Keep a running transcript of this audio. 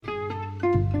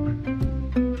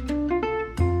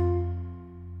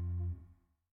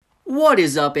What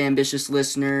is up, ambitious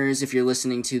listeners? If you're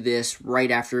listening to this right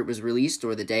after it was released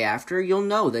or the day after, you'll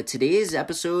know that today's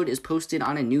episode is posted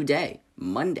on a new day,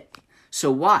 Monday.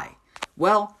 So why?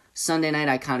 Well, Sunday night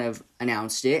I kind of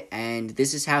announced it, and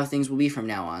this is how things will be from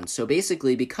now on. So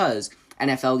basically, because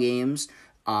NFL games,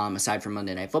 aside from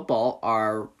Monday Night Football,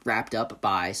 are wrapped up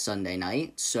by Sunday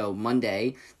night, so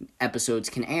Monday episodes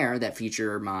can air that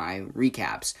feature my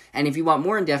recaps. And if you want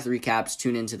more in-depth recaps,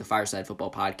 tune into the Fireside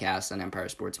Football podcast on Empire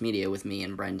Sports Media with me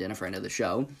and Brendan, a friend of the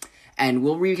show. And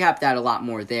we'll recap that a lot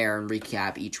more there and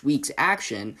recap each week's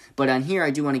action. But on here, I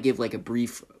do want to give like a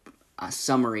brief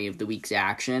summary of the week's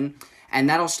action. And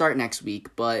that'll start next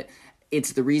week, but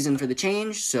it's the reason for the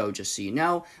change, so just so you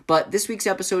know. But this week's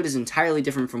episode is entirely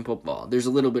different from football. There's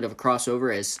a little bit of a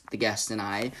crossover as the guest and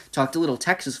I talked a little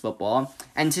Texas football.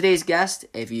 And today's guest,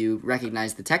 if you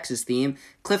recognize the Texas theme,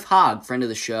 Cliff Hogg, friend of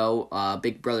the show,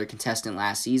 Big Brother contestant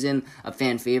last season, a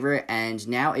fan favorite, and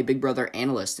now a Big Brother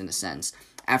analyst in a sense.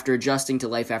 After adjusting to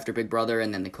life after Big Brother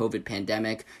and then the COVID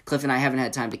pandemic, Cliff and I haven't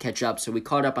had time to catch up, so we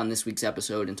caught up on this week's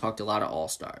episode and talked a lot of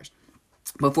All-Stars.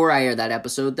 Before I air that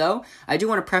episode, though, I do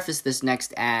want to preface this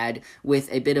next ad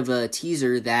with a bit of a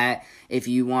teaser that if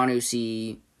you want to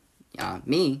see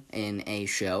me in a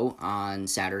show on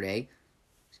Saturday,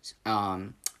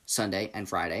 Sunday, and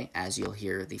Friday, as you'll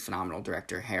hear the phenomenal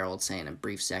director Harold say in a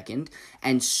brief second,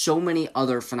 and so many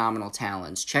other phenomenal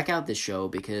talents, check out this show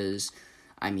because,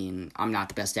 I'm not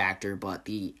the best actor, but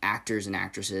the actors and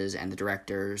actresses and the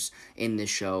directors in this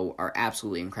show are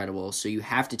absolutely incredible, so you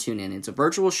have to tune in. It's a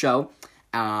virtual show.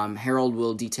 Harold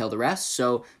will detail the rest.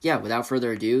 So, yeah, without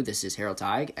further ado, this is Harold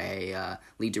Teig, a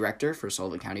lead director for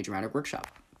Sullivan County Dramatic Workshop.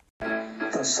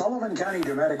 The Sullivan County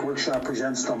Dramatic Workshop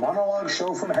presents The Monologue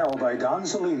Show from Hell by Don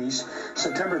Zelides,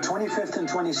 September 25th and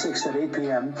 26th at 8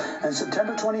 p.m. and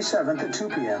September 27th at 2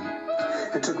 p.m.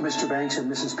 It took Mr. Banks and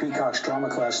Mrs. Peacock's drama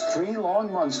class 3 long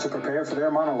months to prepare for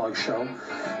their monologue show,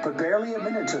 but barely a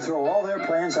minute to throw all their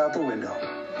plans out the window.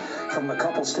 From the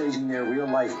couple staging their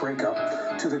real-life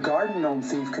breakup to the garden gnome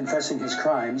thief confessing his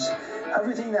crimes,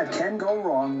 everything that can go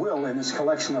wrong will in his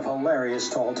collection of hilarious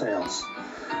tall tales.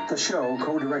 The show,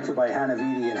 co-directed by Hannah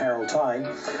Vitti and Harold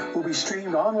Teig, will be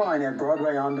streamed online at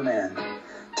Broadway On Demand.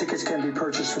 Tickets can be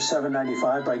purchased for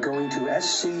 $7.95 by going to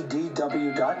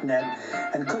scdw.net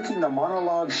and clicking the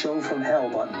Monologue Show from Hell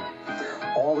button.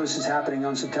 All this is happening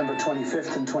on September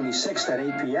 25th and 26th at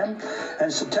 8 p.m.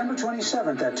 and September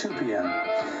 27th at 2 p.m.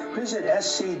 Visit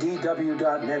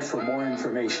scdw.net for more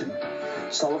information.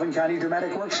 Sullivan County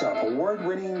Dramatic Workshop,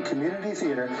 award-winning community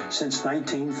theater since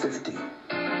 1950.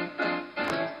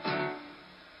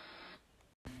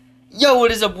 Yo,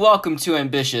 what is up? Welcome to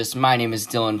Ambitious. My name is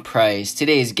Dylan Price.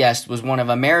 Today's guest was one of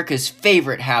America's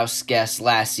favorite house guests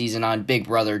last season on Big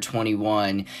Brother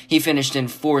 21. He finished in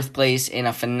 4th place in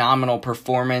a phenomenal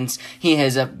performance. He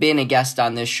has been a guest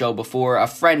on this show before, a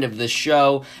friend of the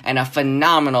show, and a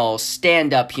phenomenal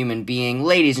stand-up human being.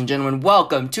 Ladies and gentlemen,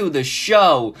 welcome to the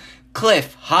show,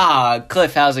 Cliff Hogg.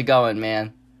 Cliff, how's it going,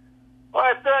 man? Well,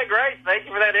 it's doing great. Thank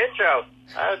you for that intro.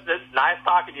 It's nice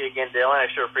talking to you again, Dylan. I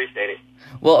sure appreciate it.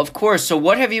 Well, of course. So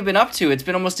what have you been up to? It's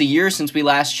been almost a year since we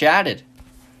last chatted.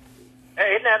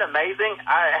 Hey, isn't that amazing?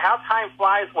 How time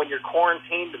flies when you're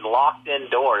quarantined and locked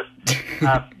indoors.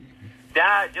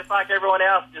 Just like everyone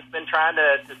else, just been trying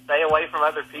to stay away from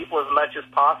other people as much as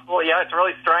possible. Yeah, it's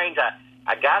really strange.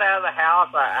 I got out of the house.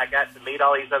 I got to meet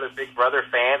all these other Big Brother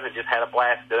fans and just had a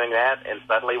blast doing that. And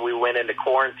suddenly we went into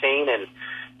quarantine,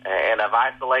 and I've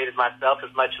isolated myself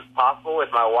as much as possible with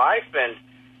my wife, and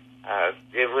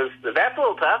that's a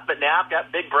little tough, but now I've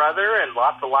got Big Brother and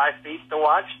lots of live feeds to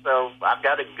watch, so I've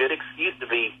got a good excuse to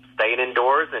be staying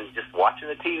indoors and just watching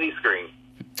the TV screen.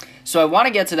 So I want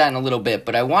to get to that in a little bit,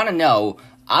 but I want to know,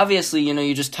 obviously,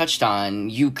 you just touched on,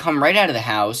 you come right out of the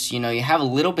house, you have a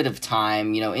little bit of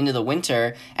time, into the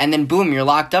winter, and then boom, you're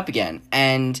locked up again.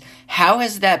 And how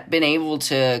has that been able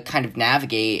to kind of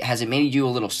navigate? Has it made you a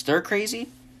little stir-crazy?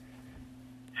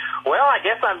 Well, I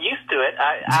guess I'm used to it.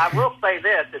 I will say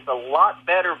this, it's a lot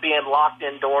better being locked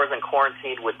indoors and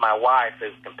quarantined with my wife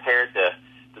as compared to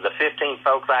the 15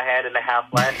 folks I had in the house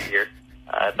last year.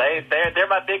 They're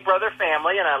my Big Brother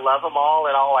family, and I love them all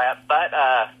and all that, but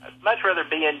I'd much rather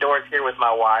be indoors here with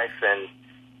my wife.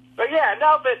 But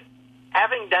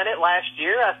having done it last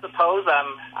year, I suppose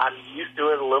I'm used to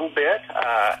it a little bit,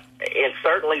 and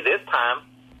certainly this time,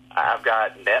 I've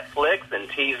got Netflix and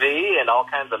TV and all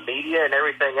kinds of media and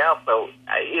everything else, so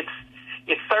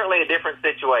it's certainly a different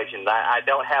situation. I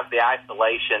don't have the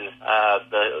isolation,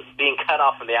 the being cut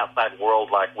off from the outside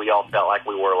world like we all felt like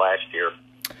we were last year.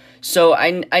 So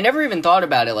I never even thought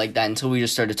about it like that until we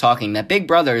just started talking. That Big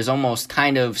Brother is almost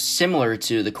kind of similar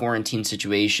to the quarantine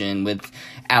situation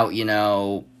without,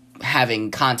 having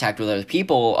contact with other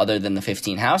people other than the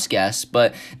 15 house guests,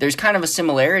 but there's kind of a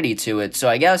similarity to it. So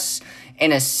I guess,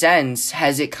 in a sense,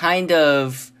 has it kind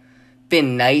of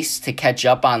been nice to catch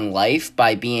up on life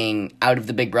by being out of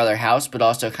the Big Brother house, but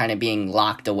also kind of being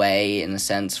locked away, in a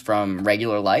sense, from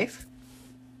regular life?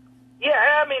 Yeah,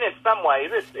 I mean, in some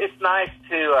ways, it's nice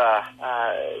to,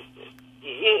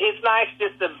 it's nice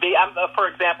just to be, for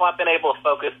example, I've been able to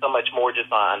focus so much more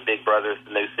just on Big Brother,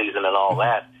 the new season and all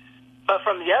that. But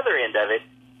from the other end of it,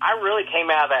 I really came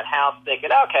out of that house thinking,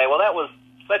 okay, well, that was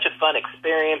such a fun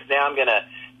experience. Now I'm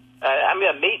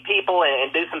gonna meet people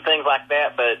and do some things like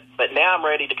that. But now I'm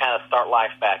ready to kind of start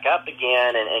life back up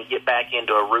again and get back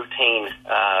into a routine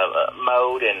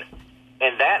mode. And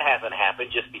that hasn't happened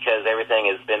just because everything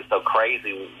has been so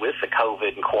crazy with the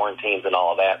COVID and quarantines and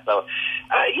all of that. So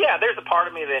yeah, there's a part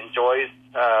of me that enjoys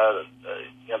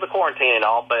the quarantine and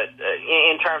all. But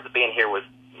in terms of being here with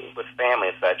family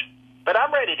and such. But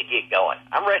I'm ready to get going.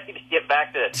 I'm ready to get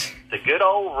back to good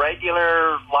old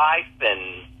regular life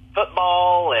and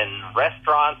football and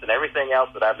restaurants and everything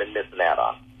else that I've been missing out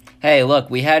on. Hey,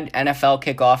 look, we had NFL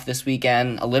kickoff this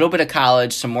weekend, a little bit of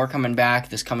college, some more coming back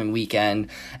this coming weekend.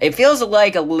 It feels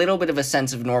like a little bit of a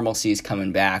sense of normalcy is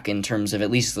coming back in terms of at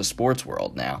least the sports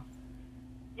world now.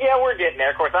 Yeah, we're getting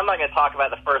there. Of course, I'm not going to talk about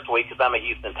the first week because I'm a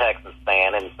Houston Texans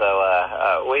fan, and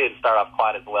so we didn't start off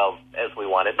quite as well as we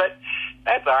wanted. But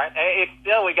that's all right. It's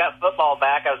still, we got football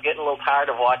back. I was getting a little tired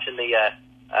of watching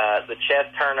the chess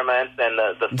tournaments and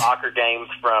the soccer games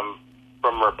from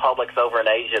republics over in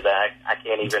Asia that I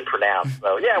can't even pronounce.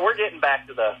 So, yeah, we're getting back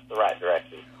to the right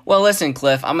direction. Well, listen,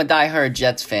 Cliff, I'm a diehard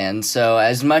Jets fan, so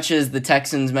as much as the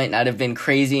Texans might not have been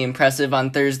crazy impressive on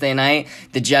Thursday night,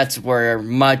 the Jets were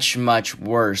much, much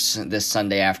worse this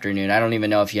Sunday afternoon. I don't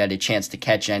even know if you had a chance to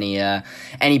catch any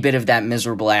bit of that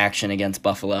miserable action against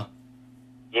Buffalo.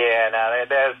 Yeah, no,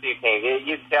 there's a few teams.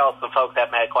 You can tell some folks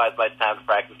haven't had quite as much time to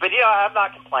practice. But, I'm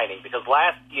not complaining because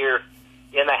last year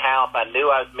in the house, I knew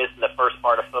I was missing the first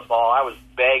part of football. I was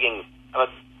begging.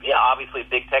 Obviously a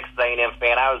big Texas A&M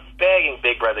fan. I was begging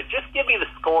Big Brother, just give me the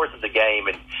scores of the game,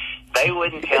 and they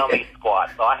wouldn't tell me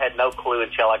squat. So I had no clue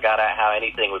until I got out how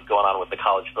anything was going on with the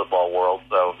college football world.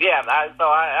 So, yeah,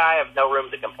 I have no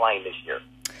room to complain this year.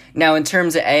 Now, in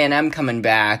terms of A&M coming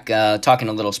back, talking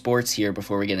a little sports here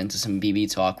before we get into some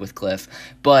BB talk with Cliff,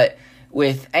 but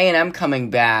with A&M coming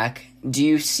back, do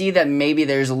you see that maybe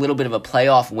there's a little bit of a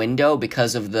playoff window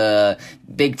because of the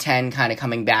Big Ten kind of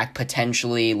coming back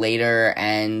potentially later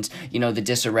and, the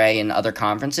disarray in other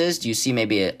conferences? Do you see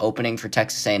maybe an opening for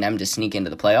Texas A&M to sneak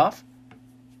into the playoff?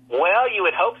 Well, you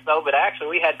would hope so, but actually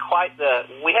we had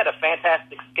a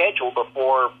fantastic schedule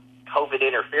before COVID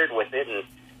interfered with it, and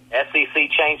SEC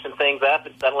changed some things up,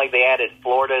 and suddenly they added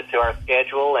Florida to our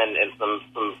schedule and some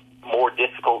more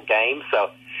difficult games. So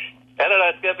I don't know.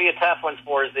 It's going to be a tough one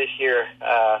for us this year.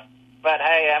 But,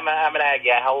 hey, I'm an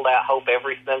Aggie. I hold out hope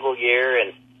every single year.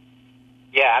 And,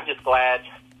 yeah, I'm just glad.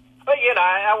 But,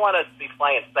 I want us to be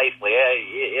playing safely.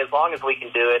 As long as we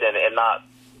can do it and not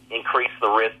increase the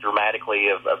risk dramatically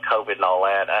of COVID and all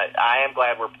that, I am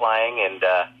glad we're playing. And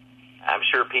I'm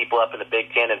sure people up in the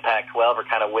Big Ten and Pac-12 are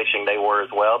kind of wishing they were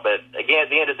as well. But, again, at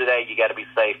the end of the day, you got to be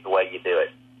safe the way you do it.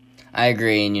 I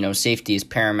agree, and safety is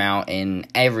paramount in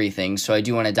everything, so I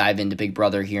do want to dive into Big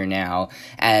Brother here now,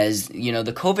 as, the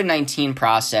COVID-19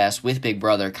 process with Big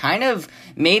Brother kind of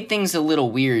made things a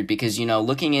little weird, because,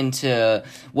 looking into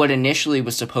what initially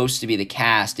was supposed to be the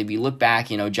cast, if you look back,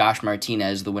 Josh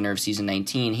Martinez, the winner of Season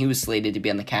 19, he was slated to be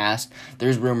on the cast.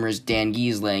 There's rumors Dan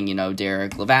Giesling,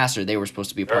 Derek Levasseur, they were supposed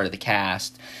to be a part of the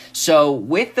cast. So,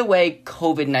 with the way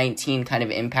COVID-19 kind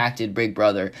of impacted Big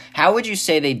Brother, how would you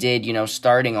say they did,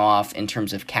 starting off in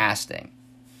terms of casting?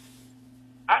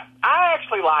 I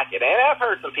actually like it, and I've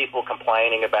heard some people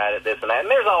complaining about it, this and that, and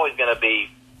there's always going to be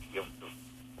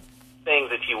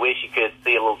things that you wish you could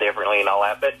see a little differently and all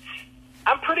that, but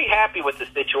I'm pretty happy with the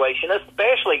situation,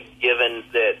 especially given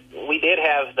that we did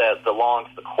have the long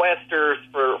sequesters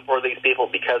for these people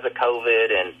because of COVID,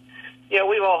 and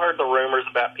we've all heard the rumors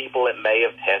about people that may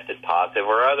have tested positive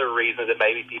or other reasons that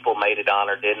maybe people made it on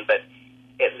or didn't, but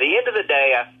at the end of the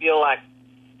day, I feel like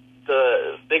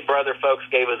the Big Brother folks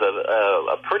gave us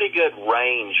a pretty good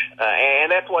range,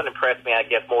 and that's what impressed me, I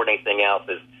guess, more than anything else,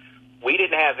 is we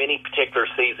didn't have any particular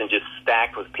season just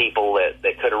stacked with people that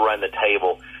could have run the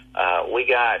table. We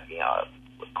got,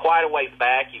 quite a ways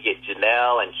back, you get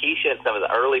Janelle and Keisha and some of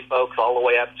the early folks all the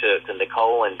way up to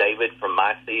Nicole and David from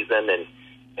my season, and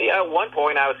at one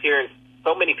point I was hearing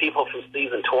so many people from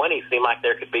season 20 seem like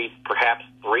there could be perhaps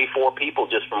 3-4 people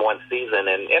just from one season,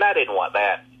 and I didn't want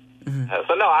that.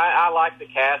 So no, I like the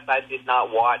cast. I did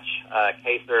not watch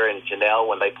Kaiser and Janelle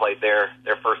when they played their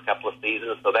first couple of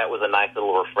seasons, so that was a nice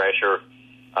little refresher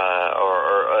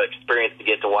or experience to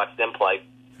get to watch them play.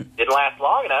 Didn't last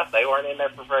long enough. They weren't in there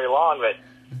for very long, but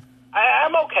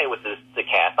I'm okay with the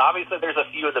cast. Obviously, there's a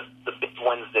few of the big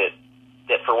ones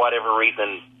that for whatever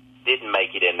reason didn't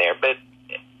make it in there, but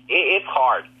it's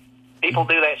hard. People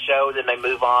do that show, then they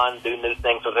move on, do new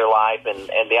things with their life,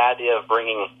 and the idea of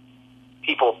bringing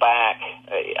people back,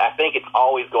 I think it's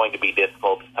always going to be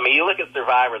difficult. I mean, you look at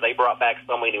Survivor, they brought back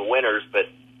so many winners, but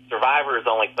Survivor is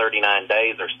only 39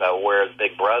 days or so, whereas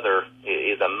Big Brother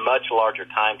is a much larger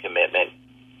time commitment.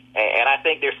 And I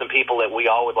think there's some people that we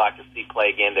all would like to see play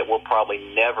again that we'll probably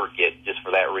never get just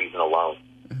for that reason alone.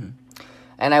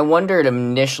 And I wondered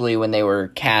initially when they were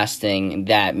casting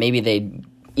that maybe they'd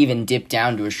even dip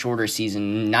down to a shorter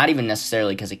season, not even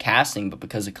necessarily because of casting, but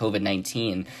because of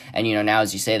COVID-19. And, now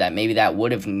as you say that, maybe that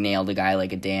would have nailed a guy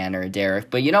like a Dan or a Derek.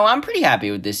 But, I'm pretty happy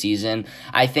with this season.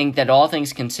 I think that all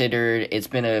things considered, it's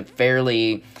been a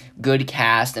fairly good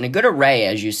cast and a good array,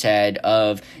 as you said,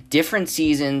 of different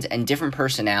seasons and different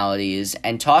personalities.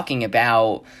 And talking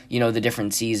about, the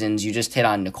different seasons, you just hit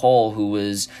on Nicole, who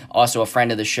was also a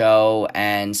friend of the show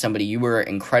and somebody you were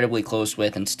incredibly close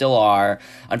with and still are.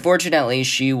 Unfortunately,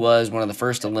 she was one of the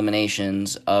first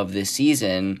eliminations of this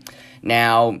season.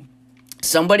 Now,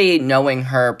 somebody knowing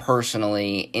her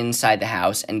personally inside the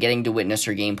house and getting to witness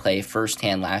her gameplay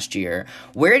firsthand last year,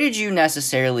 where did you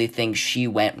necessarily think she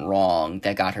went wrong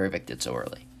that got her evicted so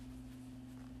early?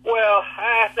 Well,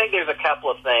 I think there's a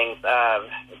couple of things.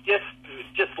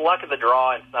 Just luck of the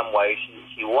draw in some ways.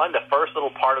 She won the first little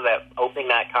part of that opening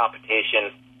night competition,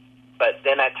 but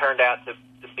then that turned out to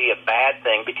be a bad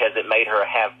thing because it made her a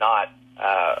have-not.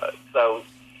 So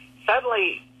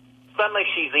suddenly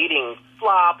she's eating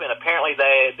slop, and apparently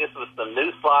this was some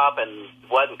new slop and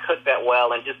wasn't cooked that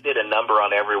well and just did a number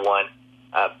on everyone.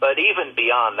 But even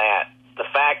beyond that, the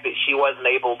fact that she wasn't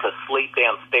able to sleep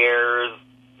downstairs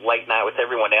late night with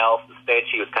everyone else, instead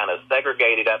she was kind of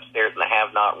segregated upstairs in the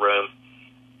have-not room,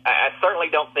 I certainly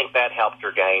don't think that helped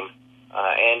her game.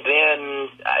 And then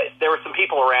there were some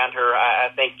people around her. I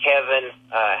think Kevin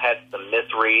had some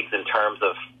misreads in terms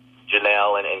of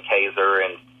Janelle and Kaiser,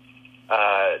 and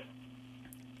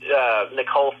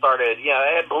Nicole started,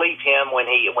 I believed him when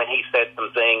he said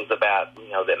some things about,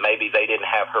 that maybe they didn't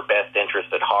have her best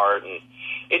interest at heart, and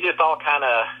it just all kind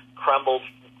of crumbled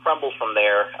from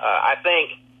there. I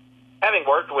think, having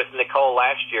worked with Nicole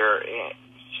last year,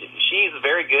 she's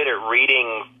very good at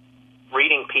reading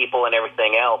people and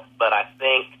everything else, but I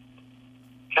think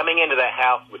coming into that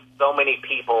house with so many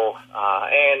people,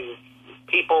 and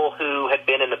people who had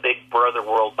been in the Big Brother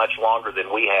world much longer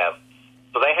than we have,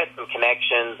 so they had some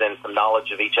connections and some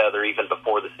knowledge of each other even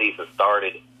before the season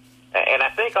started. And I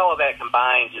think all of that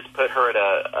combined just put her at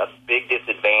a big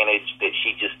disadvantage that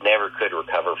she just never could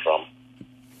recover from.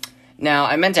 Now,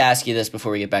 I meant to ask you this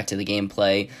before we get back to the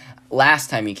gameplay. Last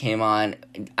time you came on,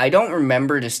 I don't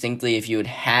remember distinctly if you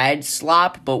had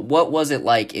slop, but what was it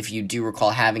like if you do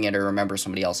recall having it or remember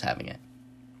somebody else having it?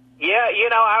 Yeah,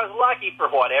 I was lucky for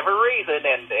whatever reason,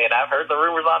 and I've heard the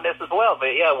rumors on this as well.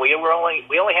 But yeah, we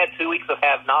only had 2 weeks of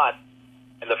have-nots.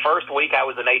 And the first week I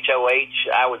was an HOH.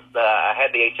 I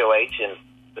had the HOH, and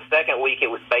the second week it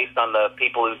was based on the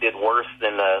people who did worse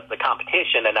than the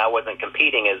competition, and I wasn't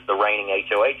competing as the reigning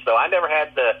HOH. So I never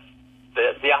had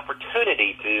the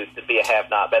opportunity to be a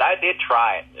have-not, but I did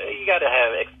try it. You got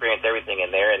to experience everything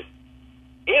in there, and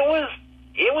it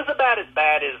was about as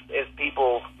bad as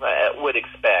people would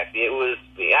expect.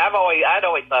 I'd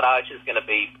always thought it's just going to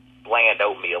be bland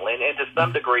oatmeal, and to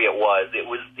some degree it was. It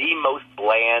was the most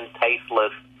bland,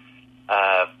 tasteless,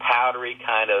 powdery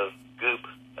kind of goop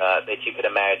that you could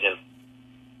imagine.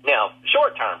 Now,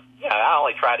 short term, I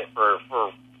only tried it for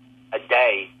a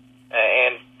day,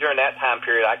 and during that time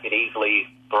period I could easily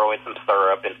throw in some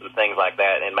syrup and some things like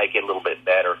that and make it a little bit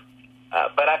better.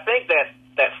 But I think that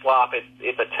slop,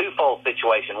 it's a twofold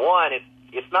situation. One,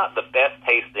 it's not the best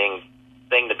tasting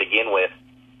thing to begin with,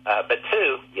 but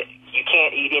two, you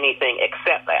can't eat anything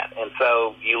except that, and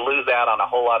so you lose out on a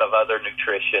whole lot of other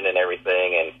nutrition and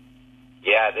everything. And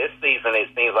yeah, this season it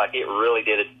seems like it really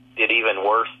did even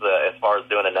worse as far as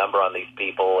doing a number on these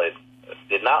people. It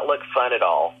did not look fun at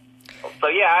all. So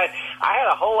yeah, I had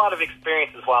a whole lot of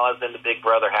experiences while I was in the Big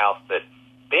Brother house, but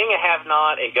being a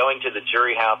have-not and going to the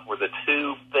jury house were the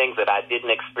two things that I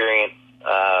didn't experience,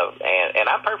 and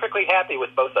I'm perfectly happy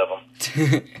with both of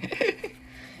them.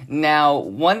 Now,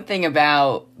 one thing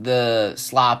about the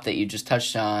slop that you just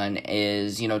touched on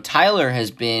is, Tyler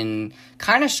has been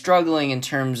kind of struggling in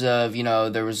terms of,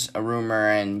 there was a rumor,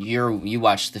 and you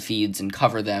watch the feeds and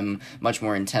cover them much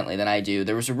more intently than I do.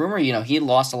 There was a rumor, he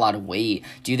lost a lot of weight.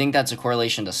 Do you think that's a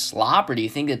correlation to slop, or do you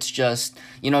think it's just,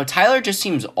 Tyler just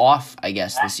seems off, I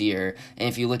guess, this year? And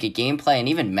if you look at gameplay and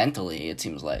even mentally, it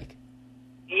seems like.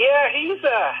 Yeah, he's,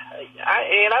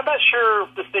 and I'm not sure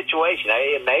the situation.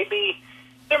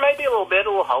 There may be a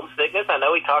little homesickness. I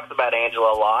know he talks about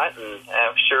Angela a lot, and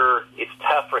I'm sure it's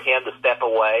tough for him to step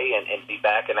away and be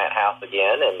back in that house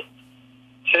again. And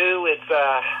two, it's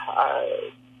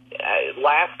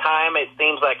last time it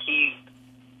seems like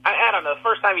I don't know, the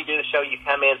first time you do the show, you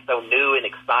come in so new and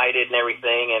excited and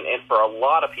everything, and for a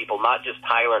lot of people, not just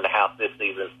Tyler in the house this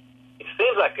season, it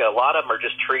seems like a lot of them are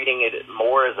just treating it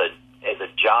more as a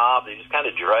job. They're just kind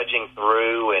of drudging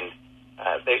through, and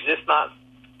there's just not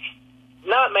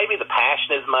maybe the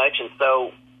passion as much. And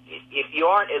so if you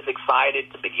aren't as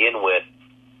excited to begin with,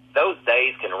 those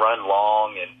days can run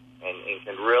long and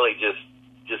can really just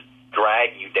drag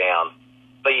you down.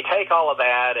 So you take all of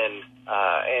that, and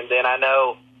then I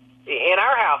know in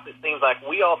our house it seems like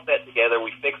we all sat together,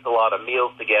 we fixed a lot of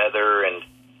meals together, and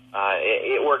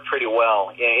it worked pretty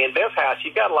well. In this house,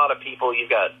 you've got a lot of people, you've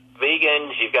got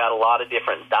vegans, you've got a lot of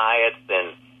different diets,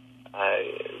 and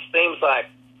it seems like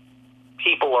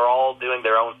people are all doing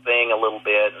their own thing a little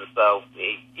bit. And so,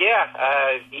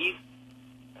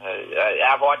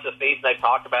 I've watched the feeds, and they've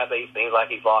talked about that he seems like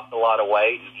he's lost a lot of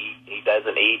weight, and he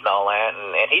doesn't eat and all that,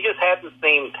 and he just hasn't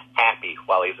seemed happy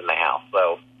while he's in the house.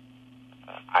 So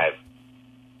I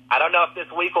don't know if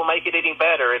this week will make it any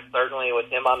better. It's certainly with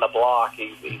him on the block,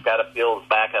 he's got to feel his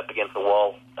back up against the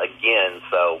wall again.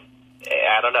 So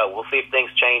I don't know. We'll see if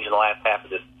things change in the last half of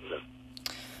this season.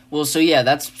 Well, so yeah,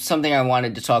 that's something I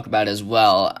wanted to talk about as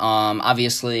well.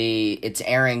 Obviously, it's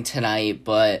airing tonight,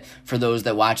 but for those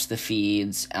that watch the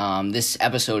feeds, this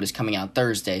episode is coming out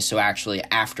Thursday, so actually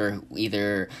after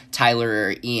either Tyler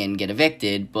or Ian get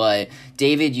evicted, but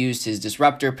David used his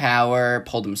disruptor power,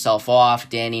 pulled himself off,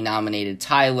 Danny nominated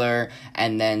Tyler,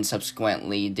 and then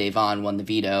subsequently Davon won the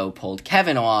veto, pulled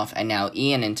Kevin off, and now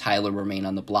Ian and Tyler remain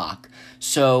on the block.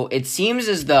 So it seems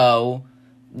as though,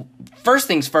 first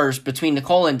things first, between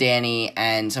Nicole and Danny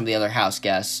and some of the other house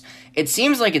guests, it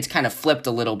seems like it's kind of flipped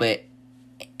a little bit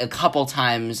a couple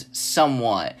times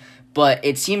somewhat, but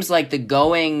it seems like the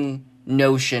going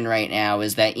notion right now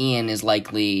is that Ian is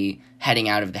likely heading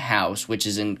out of the house, which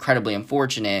is incredibly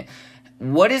unfortunate.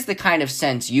 What is the kind of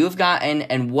sense you've gotten,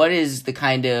 and what is the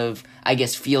kind of, I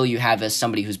guess, feel you have as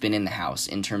somebody who's been in the house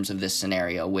in terms of this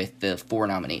scenario with the 4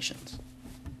 nominations?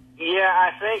 Yeah,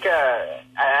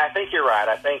 I think you're right.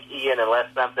 I think, Ian, unless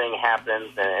something happens,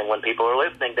 and when people are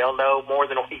listening, they'll know more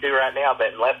than we do right now,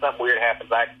 but unless something weird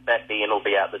happens, I expect Ian will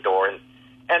be out the door. And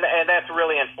that's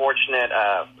really unfortunate.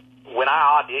 When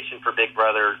I auditioned for Big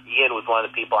Brother, Ian was one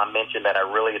of the people I mentioned that I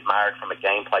really admired from a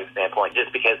gameplay standpoint,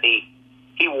 just because he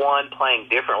won playing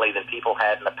differently than people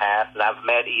had in the past. And I've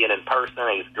met Ian in person.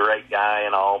 He's a great guy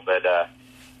and all, but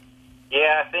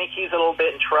I think he's a little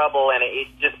bit in trouble, and it's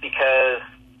just because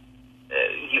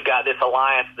you've got this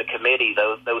alliance, the committee,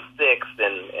 those 6,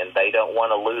 and they don't want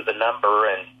to lose a number.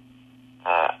 And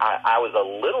I was a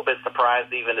little bit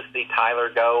surprised even to see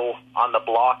Tyler go on the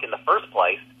block in the first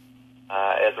place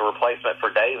as a replacement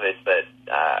for David. But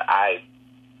I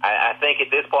think at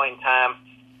this point in time,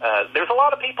 there's a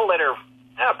lot of people that are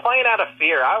playing out of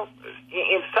fear.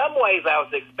 In some ways, I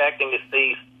was expecting to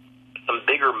see some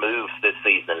bigger moves this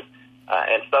season,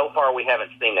 and so far we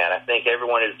haven't seen that. I think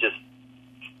everyone is just,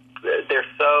 they're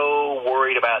so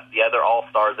worried about the other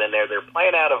all-stars in there. They're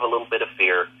playing out of a little bit of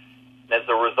fear. As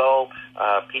a result,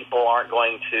 people aren't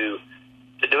going to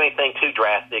do anything too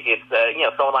drastic. It's,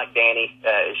 someone like Danny,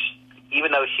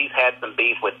 even though she's had some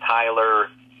beef with Tyler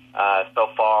so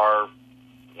far,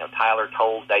 Tyler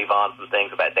told Davon some things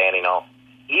about Danny and all.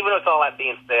 Even with all that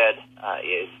being said,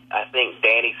 I think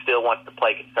Danny still wants to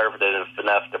play conservative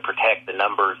enough to protect the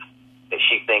numbers that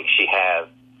she thinks she has.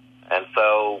 And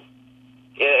so,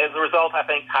 as a result, I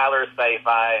think Tyler is safe.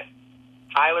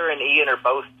 Tyler and Ian are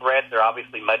both threats. They're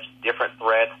obviously much different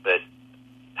threats, but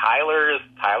Tyler's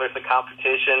a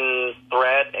competition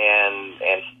threat and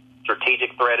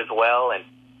strategic threat as well. And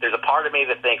there's a part of me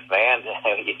that thinks, man,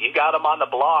 if you got him on the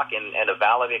block and a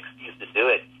valid excuse to do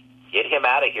it, get him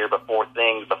out of here before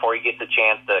he gets a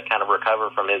chance to kind of recover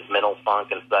from his mental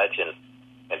funk and such and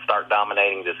start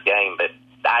dominating this game. But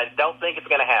I don't think it's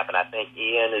going to happen. I think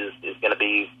Ian is going to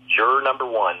be juror number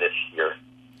 1 this year.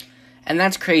 And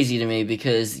that's crazy to me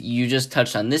because you just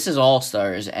touched on, this is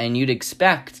All-Stars, and you'd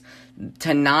expect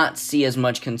to not see as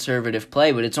much conservative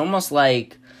play, but it's almost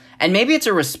like, and maybe it's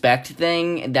a respect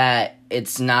thing that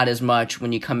it's not as much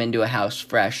when you come into a house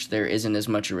fresh, there isn't as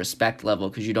much a respect level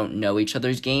because you don't know each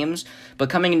other's games. But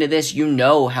coming into this, you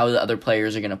know how the other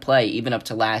players are going to play. Even up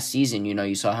to last season,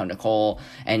 you saw how Nicole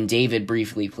and David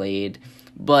briefly played.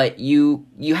 But you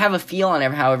have a feel on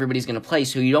how everybody's going to play,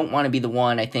 so you don't want to be the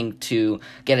one, I think, to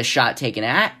get a shot taken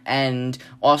at and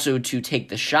also to take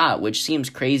the shot, which seems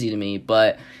crazy to me.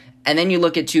 And then you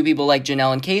look at two people like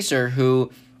Janelle and Kaser, who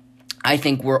I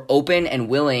think were open and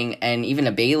willing, and even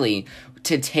a Bailey,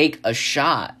 to take a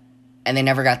shot, and they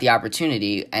never got the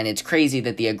opportunity. And it's crazy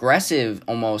that the aggressive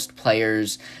almost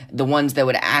players, the ones that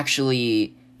would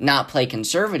actually not play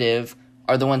conservative,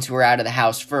 are the ones who are out of the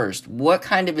house first. What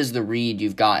kind of is the read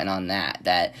you've gotten on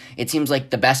that it seems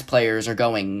like the best players are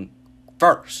going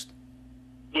first?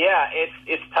 Yeah,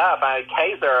 it's tough.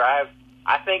 Kaser,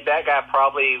 I think that guy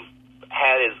probably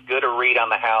had as good a read on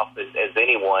the house as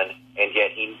anyone, and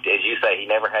yet he, as you say, he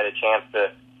never had a chance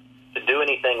to do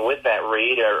anything with that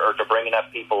read or to bring enough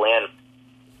people in.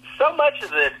 So much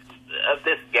of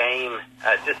this game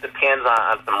just depends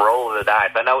on some roll of the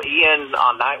dice. I know Ian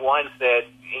on night one said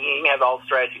you can have all the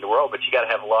strategy in the world, but you got to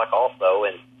have luck also.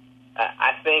 And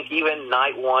I think even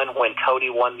night one when Cody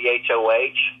won the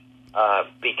HOH,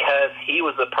 because he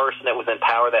was the person that was in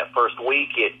power that first week,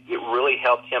 it really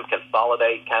helped him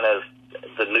consolidate kind of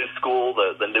the new school,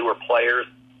 the newer players,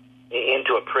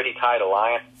 into a pretty tight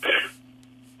alliance.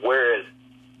 Whereas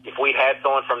if we had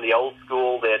someone from the old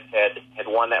school that had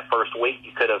won that first week,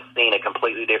 you could have seen a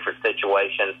completely different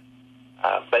situation.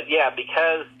 But yeah,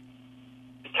 because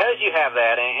you have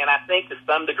that, and I think to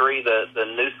some degree the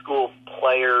new school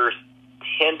players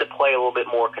tend to play a little bit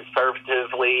more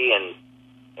conservatively,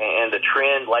 and the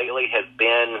trend lately has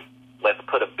been, let's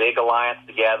put a big alliance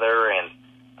together and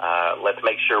let's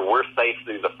make sure we're safe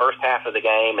through the first half of the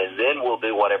game, and then we'll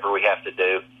do whatever we have to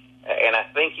do. And I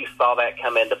think you saw that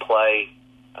come into play,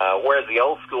 whereas the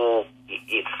old school,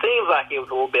 it seems like it was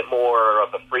a little bit more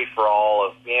of a free-for-all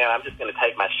of, I'm just going to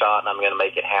take my shot and I'm going to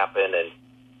make it happen.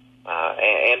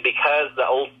 And because the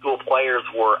old school players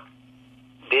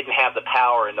didn't have the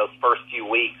power in those first few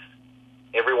weeks,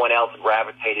 everyone else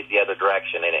gravitated the other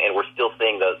direction, and we're still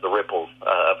seeing the ripples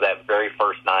of that very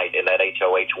first night and that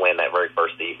HOH win that very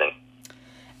first evening.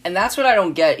 And that's what I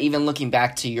don't get, even looking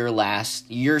back to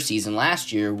your season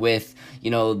last year with,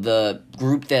 the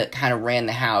group that kind of ran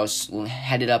the house,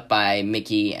 headed up by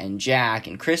Mickey and Jack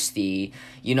and Christy,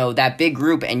 that big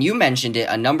group. And you mentioned it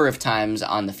a number of times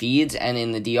on the feeds and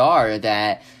in the DR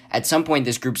that at some point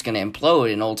this group's going to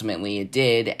implode, and ultimately it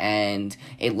did, and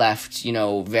it left,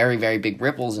 very, very big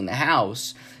ripples in the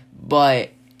house. But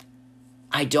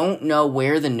I don't know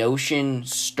where the notion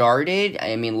started.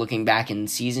 I mean, looking back in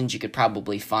seasons, you could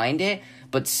probably find it.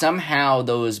 But somehow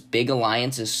those big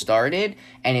alliances started,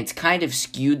 and it's kind of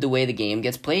skewed the way the game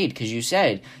gets played. Because you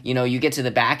said, you get to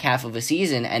the back half of a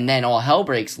season, and then all hell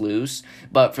breaks loose.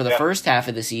 But for the first half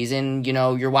of the season,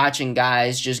 you're watching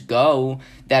guys just go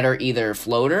that are either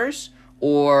floaters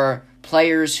or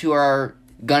players who are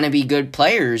going to be good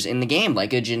players in the game,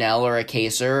 like a Janelle or a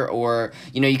Kaser, or,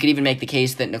 you could even make the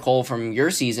case that Nicole from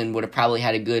your season would have probably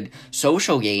had a good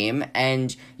social game,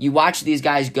 and you watch these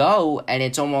guys go, and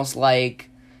it's almost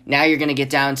like now you're going to get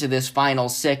down to this final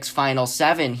 6, final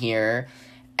 7 here,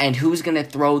 and who's going to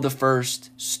throw the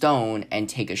first stone and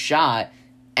take a shot?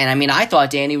 And I mean, I thought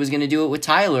Danny was going to do it with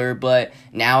Tyler, but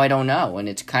now I don't know, and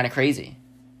it's kind of crazy.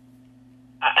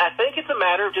 I think it's a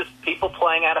matter of just people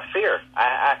playing out of fear.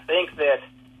 I think that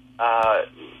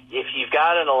if you've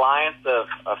got an alliance of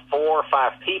 4 or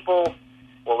 5 people,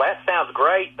 well, that sounds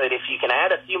great, but if you can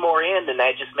add a few more in, then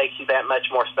that just makes you that much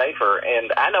more safer.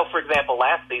 And I know, for example,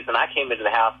 last season I came into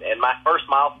the house, and my first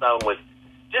milestone was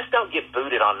just don't get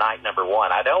booted on night number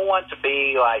 1. I don't want to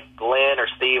be like Glenn or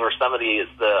Steve or some of the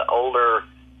older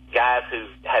guys who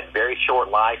had very short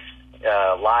lives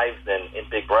in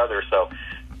Big Brother. So,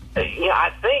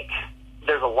 I think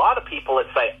there's a lot of people that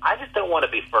say, I just don't want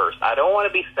to be first. I don't want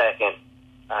to be second.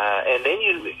 And then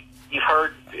you've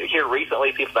heard here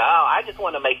recently people say, I just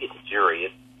want to make it to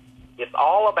jury. It's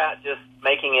all about just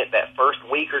making it that first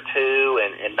week or two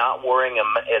and not worrying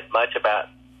as much about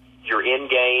your end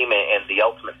game and the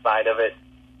ultimate side of it.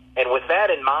 And with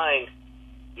that in mind,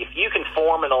 if you can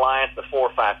form an alliance of 4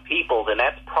 or 5 people, then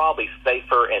that's probably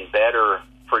safer and better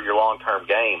for your long-term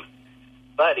game.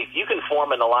 But if you can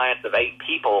form an alliance of 8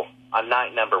 people on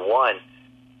night number 1,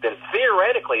 then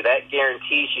theoretically that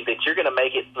guarantees you that you're going to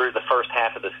make it through the first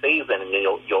half of the season, and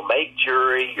you'll make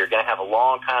jury. You're going to have a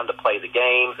long time to play the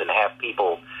games and have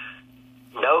people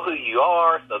know who you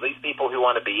are. So these people who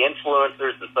want to be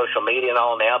influencers and social media and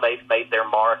all, now they've made their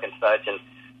mark and such. And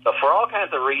so for all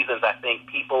kinds of reasons, I think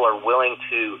people are willing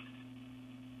to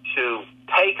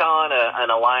take on an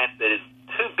alliance that is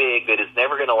too big, that is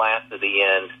never going to last to the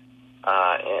end.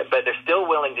 But they're still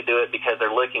willing to do it because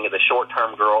they're looking at the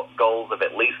short-term goals of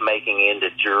at least making it into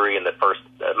jury in the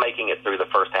making it through the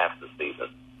first half of the season.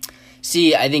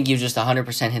 See, I think you just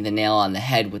 100% hit the nail on the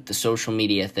head with the social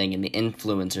media thing and the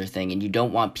influencer thing, and you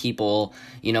don't want people,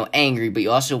 angry, but you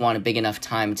also want a big enough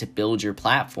time to build your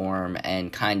platform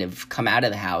and kind of come out of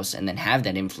the house and then have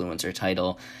that influencer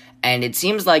title. And it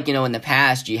seems like, in the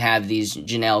past, you have these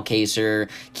Janelle Kaser,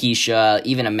 Keisha,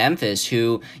 even a Memphis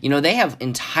who, they have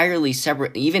entirely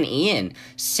separate, even Ian,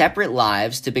 separate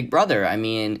lives to Big Brother. I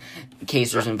mean,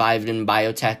 Kaser's involved in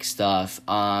biotech stuff.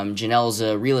 Janelle's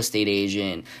a real estate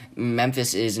agent.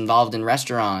 Memphis is involved in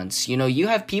restaurants. You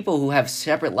have people who have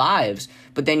separate lives,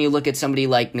 but then you look at somebody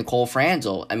like Nicole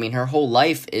Franzel. I mean, her whole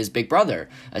life is Big Brother,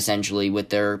 essentially, with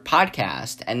their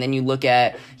podcast. And then you look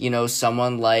at,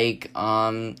 someone like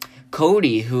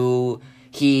Cody, who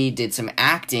he did some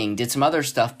acting, did some other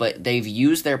stuff, but they've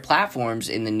used their platforms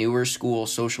in the newer school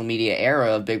social media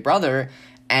era of Big Brother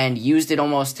and used it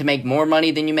almost to make more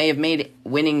money than you may have made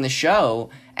winning the show.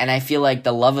 And I feel like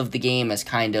the love of the game has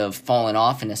kind of fallen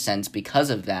off in a sense because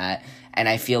of that. And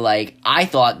I feel like I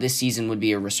thought this season would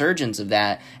be a resurgence of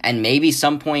that, and maybe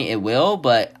some point it will,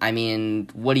 but, I mean,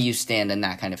 what do you stand in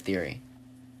that kind of theory?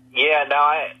 Yeah,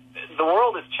 the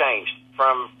world has changed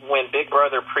from when Big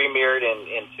Brother premiered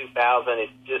in 2000.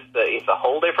 It's a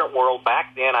whole different world.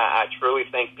 Back then, I truly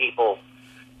think people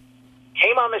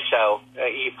came on the show,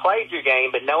 you played your game,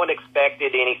 but no one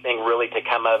expected anything really to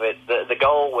come of it. The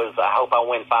goal was, I hope I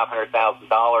win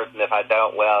 $500,000, and if I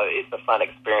don't, well, it's a fun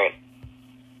experience.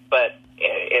 But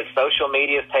as social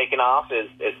media has taken off,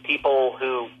 as people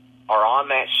who are on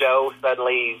that show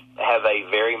suddenly have a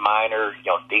very minor,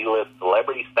 D-list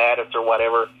celebrity status or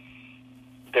whatever,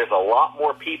 there's a lot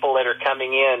more people that are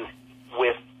coming in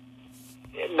with,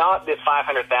 not that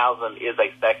 500,000 is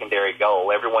a secondary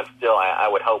goal. Everyone still, I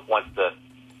would hope, wants to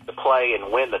play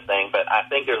and win the thing, but I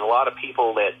think there's a lot of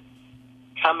people that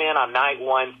come in on night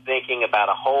one thinking about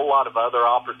a whole lot of other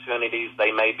opportunities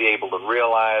they may be able to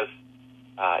realize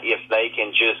if they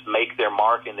can just make their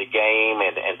mark in the game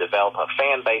and develop a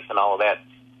fan base and all of that.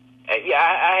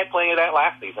 I had plenty of that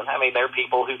last season. I mean, there are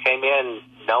people who came in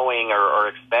knowing or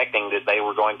expecting that they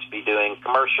were going to be doing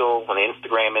commercials and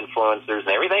Instagram influencers and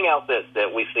everything else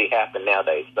that we see happen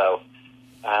nowadays. So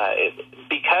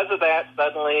because of that,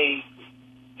 suddenly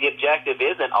the objective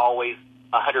isn't always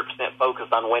 100%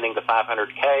 focused on winning the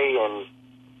 $500K.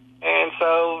 And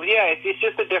so, yeah, it's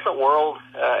just a different world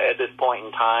at this point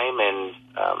in time. And,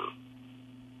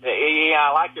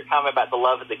 I like your comment about the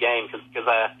love of the game because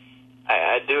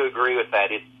I do agree with that.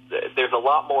 There's a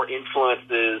lot more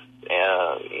influences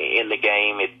in the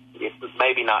game. It's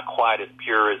maybe not quite as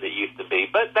pure as it used to be,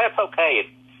 but that's okay.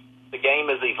 The game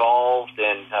has evolved,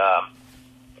 and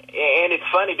it's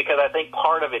funny because I think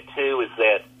part of it too is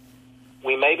that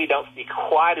we maybe don't see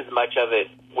quite as much of it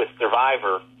with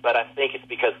Survivor, but I think it's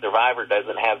because Survivor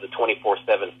doesn't have the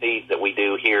 24/7 feeds that we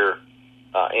do here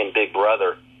in Big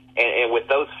Brother, and with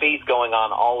those feeds going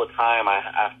on all the time,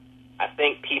 I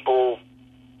think people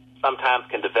sometimes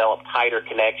can develop tighter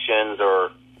connections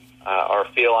or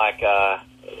feel like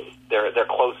they're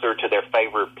closer to their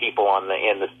favorite people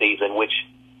in the season, which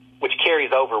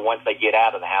carries over once they get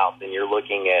out of the house and you're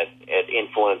looking at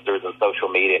influencers and social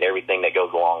media and everything that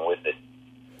goes along with it.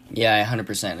 Yeah, I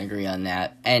 100% agree on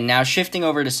that. And now shifting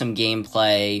over to some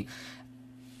gameplay,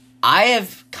 I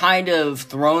have kind of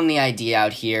thrown the idea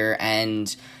out here,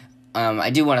 and I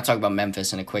do want to talk about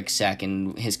Memphis in a quick sec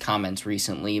and his comments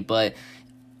recently, but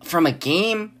from a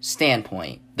game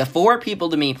standpoint, the four people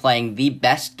to me playing the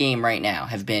best game right now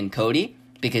have been Cody,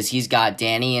 because he's got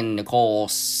Danny and Nicole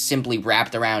simply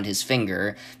wrapped around his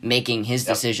finger, making his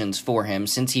decisions for him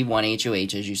since he won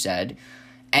HOH, as you said.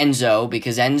 Enzo,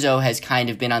 because Enzo has kind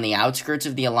of been on the outskirts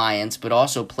of the Alliance, but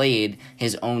also played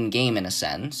his own game in a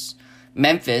sense.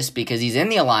 Memphis, because he's in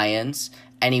the Alliance,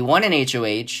 and he won an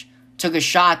HOH, took a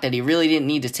shot that he really didn't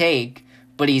need to take,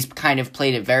 but he's kind of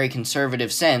played it very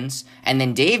conservative since. And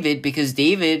then David, because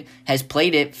David has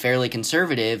played it fairly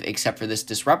conservative, except for this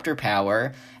disruptor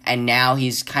power, and now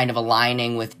he's kind of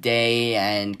aligning with Day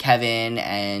and Kevin,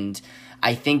 and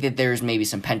I think that there's maybe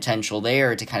some potential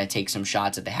there to kind of take some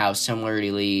shots at the house,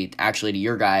 similarly, actually, to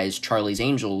your guys, Charlie's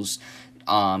Angels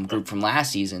group from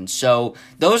last season. So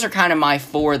those are kind of my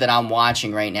four that I'm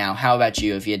watching right now. How about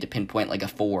you, if you had to pinpoint like a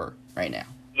four right now?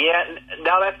 Yeah,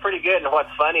 no, that's pretty good. And what's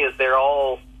funny is they're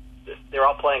all they're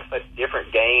all playing such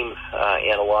different games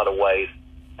in a lot of ways,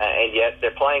 and yet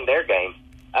they're playing their game.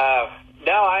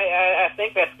 No, I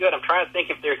think that's good. I'm trying to think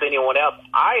if there's anyone else.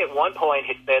 I, at one point,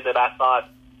 had said that I thought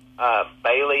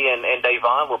Bailey and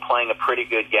Davon were playing a pretty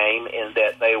good game in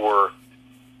that they were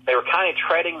kind of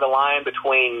treading the line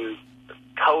between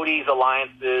Cody's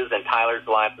alliances and Tyler's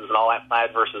alliances and all that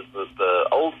side versus the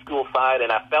old school side,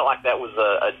 and I felt like that was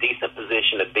a decent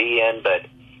position to be in, but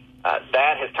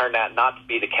that has turned out not to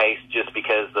be the case just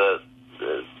because the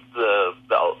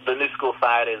new school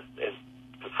side is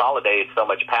consolidated so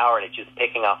much power and it's just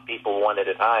picking off people one at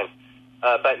a time.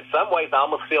 But in some ways, I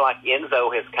almost feel like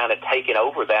Enzo has kind of taken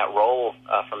over that role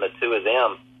from the two of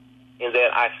them, in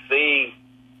that I see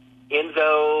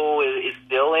Enzo is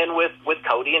still in with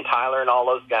Cody and Tyler and all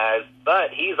those guys, but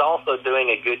he's also doing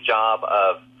a good job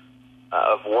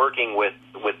of working with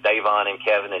Davon and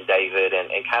Kevin and David and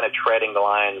kind of treading the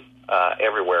line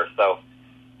everywhere. So,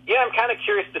 yeah, I'm kind of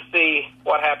curious to see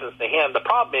what happens to him. The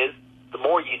problem is, the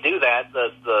more you do that,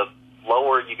 the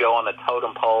lower you go on the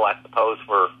totem pole, I suppose,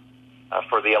 for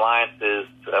the alliances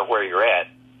where you're at.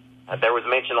 There was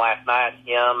mention last night,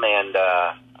 him and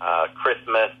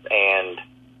Christmas and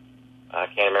I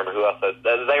can't remember who else.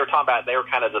 They were talking about they were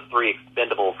kind of the three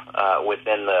expendables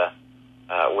within the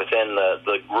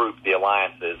group, the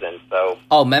alliances, and so.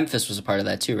 Oh, Memphis was a part of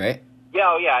that too, right?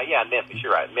 Yeah. Memphis,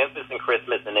 you're right. Memphis and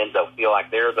Christmas and Enzo feel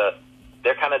like they're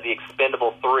kind of the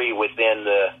expendable three within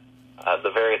the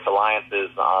various alliances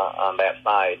on that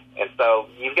side, and so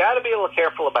you've got to be a little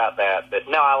careful about that. But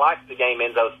no, I like the game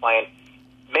Enzo's playing.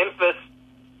 Memphis,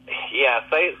 yeah.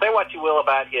 Say what you will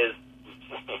about his.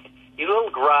 He's a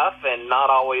little gruff and not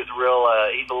always real.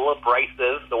 He's a little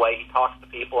abrasive the way he talks to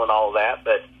people and all of that.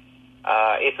 But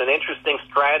it's an interesting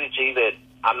strategy that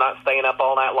I'm not staying up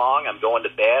all night long. I'm going to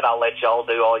bed. I'll let y'all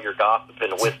do all your gossip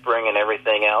and whispering and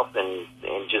everything else, and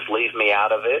just leave me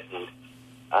out of it. And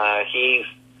he's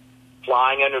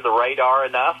flying under the radar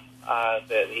enough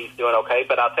that he's doing okay.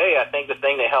 But I'll tell you, I think the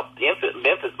thing that helped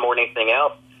Memphis more than anything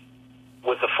else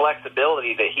was the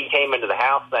flexibility that he came into the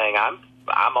house saying,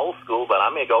 I'm old school, but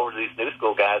I'm going to go over to these new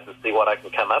school guys and see what I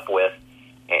can come up with.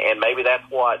 And maybe that's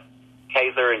what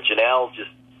Kaiser and Janelle just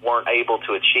weren't able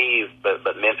to achieve, but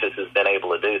Memphis has been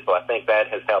able to do. So I think that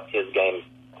has helped his game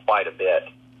quite a bit.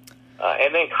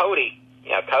 And then Cody,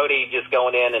 Cody just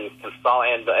going in and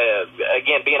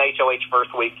again, being HOH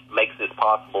first week makes this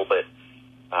possible, but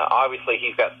obviously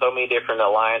he's got so many different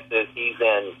alliances. He's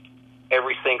in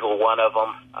every single one of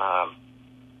them.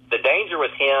 The danger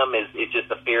with him is just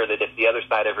the fear that if the other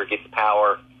side ever gets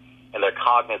power and they're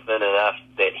cognizant enough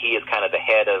that he is kind of the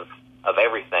head of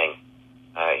everything,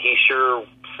 he sure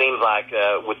seems like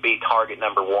would be target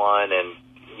number one. And,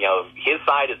 his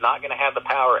side is not going to have the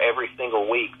power every single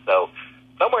week. So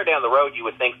somewhere down the road, you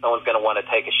would think someone's going to want to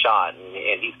take a shot.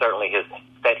 And he certainly has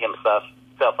set himself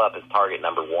up as target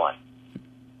number one.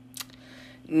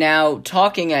 Now,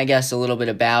 talking, I guess, a little bit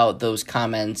about those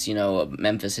comments,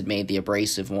 Memphis had made the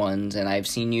abrasive ones, and I've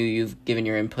seen you've given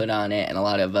your input on it, and a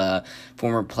lot of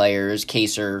former players,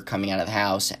 Kaser coming out of the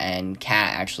house, and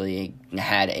Kat actually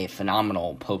had a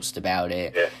phenomenal post about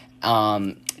it,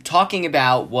 talking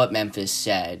about what Memphis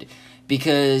said.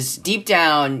 Because deep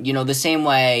down, the same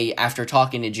way after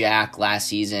talking to Jack last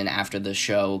season after the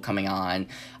show coming on,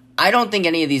 I don't think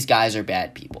any of these guys are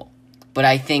bad people. But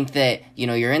I think that,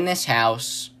 you're in this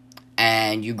house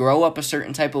and you grow up a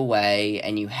certain type of way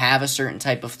and you have a certain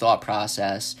type of thought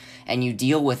process and you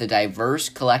deal with a diverse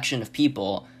collection of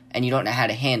people and you don't know how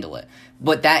to handle it.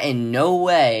 But that in no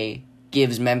way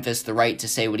gives Memphis the right to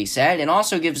say what he said, and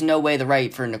also gives no way the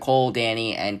right for Nicole,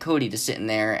 Danny, and Cody to sit in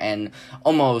there and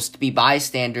almost be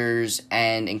bystanders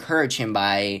and encourage him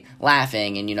by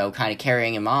laughing and, kind of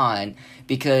carrying him on,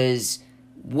 because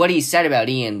what he said about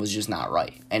Ian was just not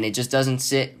right, and it just doesn't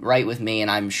sit right with me,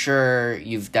 and I'm sure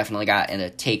you've definitely gotten a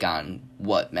take on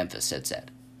what Memphis had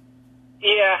said.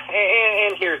 Yeah,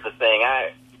 and here's the thing.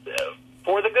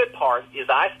 For the good part is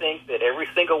I think that every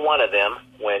single one of them,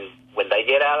 when they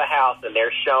get out of the house and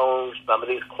they're shown some of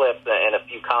these clips and a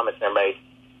few comments they're made,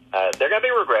 they're going to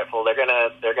be regretful. They're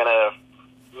gonna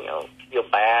feel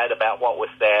bad about what was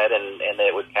said and that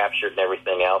it was captured and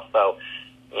everything else. So,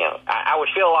 I would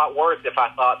feel a lot worse if I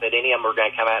thought that any of them were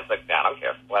going to come out and say, I don't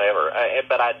care, whatever.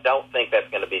 But I don't think that's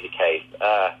going to be the case.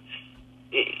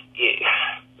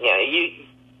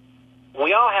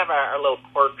 We all have our little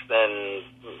quirks and,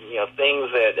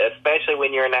 things that, especially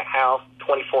when you're in that house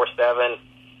 24/7,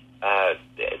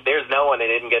 there's no one that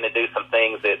isn't going to do some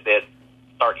things that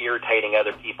start irritating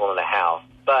other people in the house.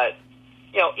 But,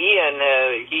 Ian,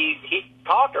 he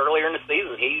talked earlier in the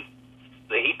season. He's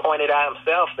he pointed out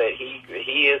himself that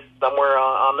he is somewhere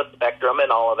on the spectrum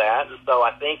and all of that. And so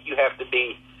I think you have to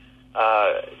be,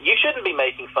 you shouldn't be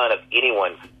making fun of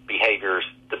anyone's behaviors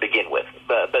to begin with.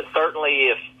 But certainly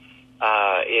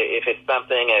if it's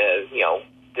something,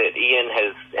 that Ian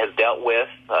has dealt with,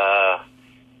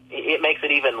 it makes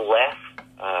it even less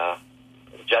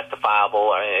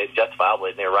justifiable. I mean, justifiable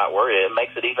isn't the right word. It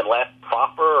makes it even less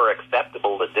proper or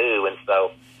acceptable to do. And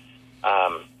so,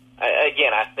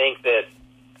 again, I think that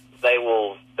they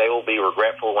will be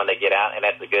regretful when they get out, and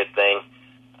that's a good thing.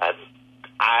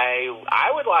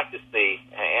 I would like to see,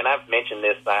 and I've mentioned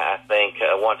this, I think,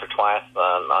 once or twice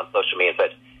on social media and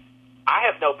such.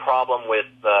 I have no problem with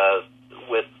the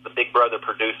Big Brother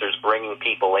producers bringing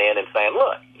people in and saying,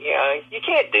 "Look, you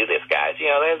can't do this, guys.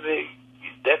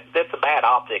 That's a bad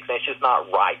optics, and it's just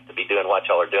not right to be doing what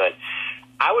y'all are doing."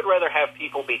 I would rather have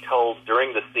people be told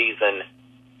during the season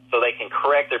so they can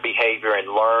correct their behavior and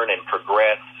learn and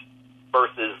progress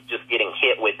versus just getting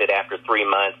hit with it after 3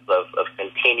 months of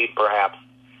continued, perhaps,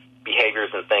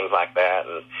 behaviors and things like that.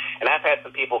 And I've had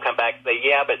some people come back and say,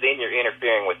 "Yeah, but then you're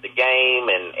interfering with the game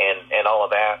and all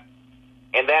of that."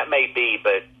 And that may be,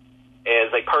 but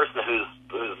as a person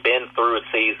who's been through a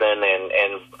season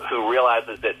and who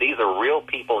realizes that these are real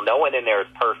people, no one in there is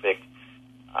perfect,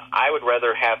 I would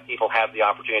rather have people have the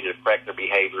opportunity to correct their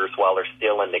behaviors while they're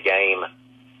still in the game,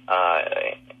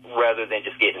 rather than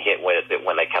just getting hit with it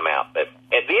when they come out. But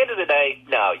at the end of the day,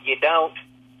 no, you don't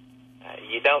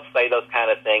say those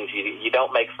kind of things. You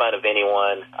don't make fun of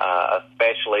anyone,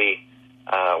 especially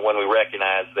when we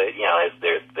recognize that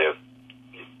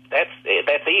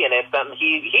that's Ian. It's something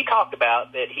he talked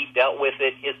about that he dealt with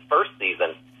it his first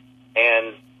season,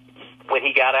 and when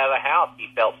he got out of the house, he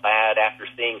felt bad after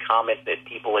seeing comments that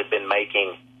people had been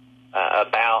making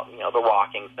about the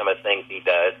rocking, some of the things he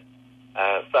does.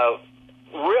 So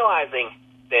realizing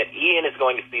that Ian is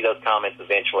going to see those comments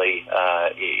eventually,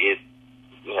 you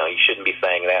shouldn't be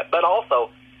saying that. But also,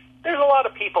 there's a lot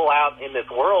of people out in this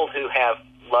world who have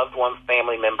loved ones,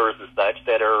 family members, and such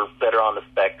that are on the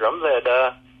spectrum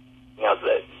that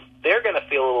that they're going to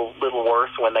feel a little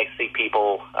worse when they see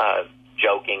people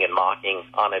joking and mocking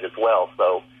on it as well.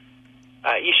 So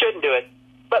you shouldn't do it.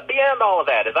 But beyond all of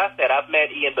that, as I said, I've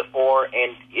met Ian before,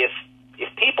 and if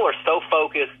people are so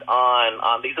focused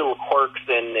on these little quirks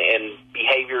and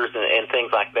behaviors and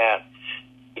things like that,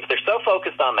 if they're so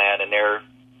focused on that and they're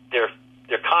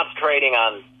concentrating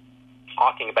on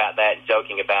talking about that and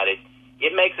joking about it,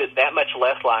 it makes it that much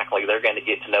less likely they're going to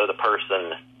get to know the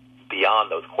person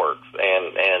beyond those quirks.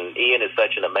 And Ian is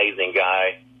such an amazing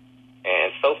guy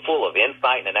and so full of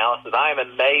insight and analysis. I am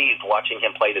amazed watching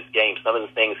him play this game. Some of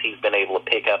the things he's been able to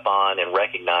pick up on and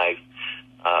recognize,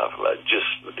 just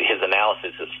his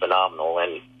analysis is phenomenal.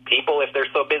 And people, if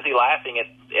they're so busy laughing at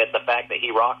the fact that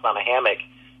he rocks on a hammock,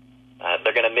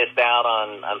 they're going to miss out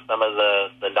on some of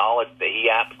the knowledge that he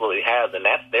absolutely has, and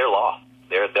that's their loss.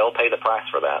 They'll pay the price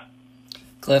for that.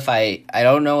 Cliff, I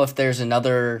don't know if there's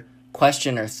another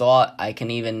question or thought I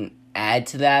can even add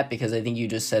to that, because I think you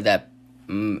just said that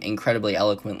incredibly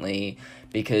eloquently,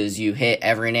 because you hit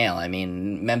every nail. I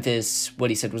mean, Memphis, what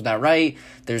he said was not right.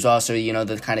 There's also,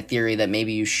 the kind of theory that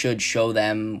maybe you should show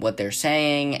them what they're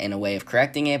saying in a way of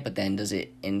correcting it, but then does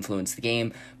it influence the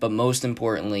game? But most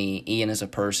importantly, Ian is a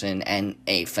person and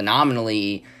a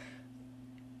phenomenally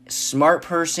smart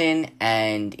person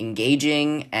and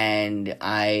engaging, and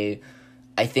I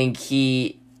think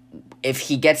if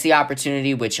he gets the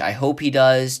opportunity, which I hope he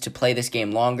does, to play this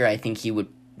game longer, I think he would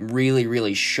really,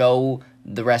 really show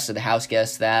the rest of the house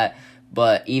guests that.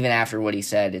 But even after what he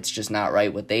said, it's just not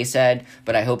right what they said.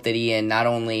 But I hope that Ian not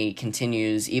only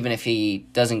continues, even if he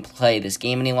doesn't play this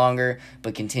game any longer,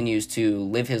 but continues to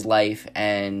live his life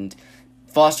and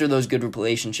foster those good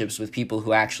relationships with people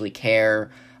who actually care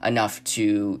enough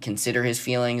to consider his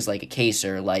feelings, like a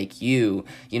Kaser, like you,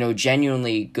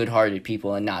 genuinely good-hearted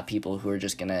people and not people who are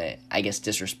just going to, I guess,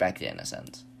 disrespect it in a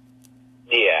sense.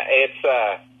 Yeah,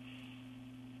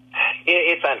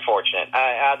 it's unfortunate.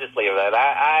 I'll just leave it at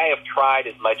that. I have tried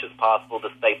as much as possible to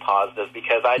stay positive,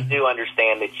 because I do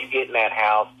understand that you get in that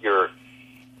house,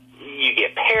 you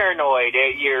get paranoid.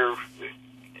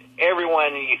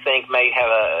 Everyone you think may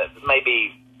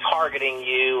be targeting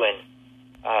you, and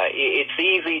it's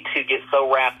easy to get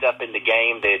so wrapped up in the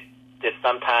game that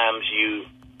sometimes you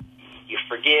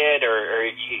forget, or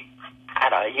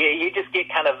you just get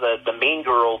kind of the mean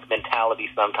girls mentality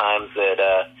sometimes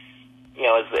that.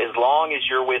 As long as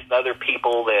you're with other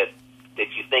people that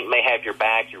you think may have your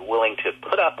back, you're willing to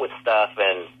put up with stuff,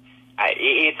 and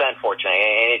it's unfortunate,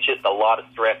 and it's just a lot of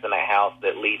stress in the house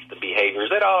that leads to behaviors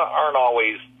that aren't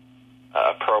always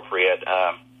appropriate.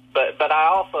 But I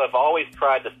also have always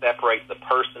tried to separate the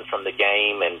person from the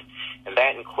game, and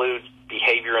that includes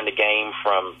behavior in the game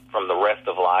from the rest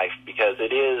of life, because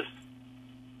it's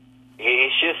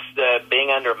just being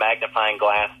under a magnifying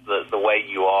glass the way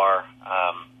you are.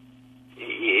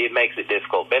 It makes it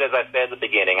difficult. But as I said at the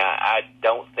beginning, I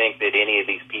don't think that any of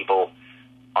these people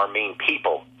are mean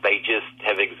people. They just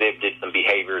have exhibited some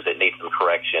behaviors that need some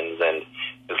corrections, and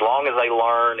as long as they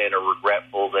learn and are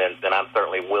regretful, then I'm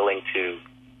certainly willing to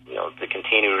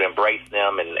continue to embrace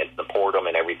them and support them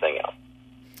and everything else.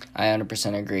 I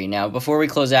 100% agree. Now, before we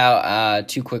close out,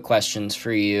 2 quick questions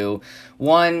for you.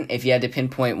 One, if you had to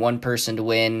pinpoint one person to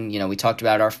win, we talked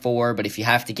about our 4, but if you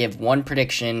have to give one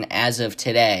prediction as of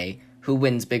today, who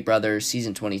wins Big Brother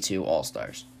Season 22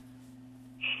 All-Stars?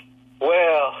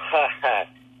 Well,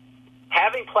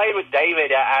 having played with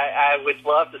David, I would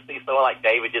love to see someone like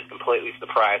David just completely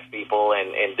surprise people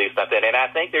and do something. And I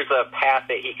think there's a path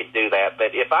that he could do that.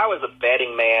 But if I was a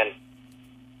betting man,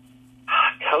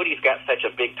 Cody's got such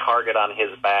a big target on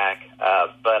his back,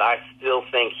 but I still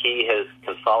think he has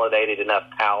consolidated enough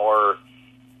power,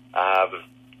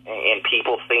 and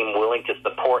people seem willing to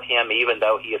support him, even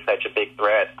though he is such a big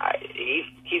threat.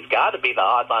 He's got to be the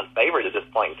odds-on favorite at this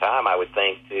point in time, I would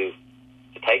think, to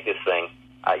take this thing.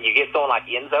 You get someone like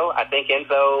Enzo. I think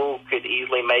Enzo could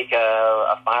easily make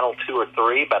a final 2 or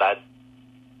 3, but I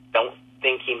don't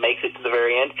think he makes it to the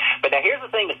very end. But now here's the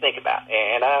thing to think about,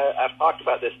 and I've talked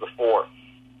about this before.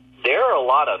 There are a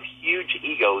lot of huge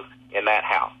egos in that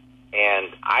house, and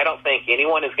I don't think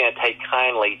anyone is going to take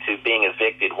kindly to being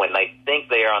evicted when they think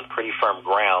they are on pretty firm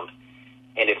ground.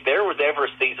 And if there was ever a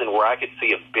season where I could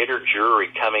see a bitter jury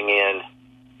coming in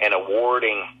and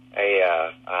awarding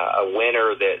a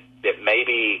winner that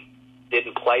maybe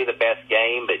didn't play the best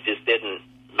game but just didn't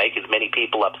make as many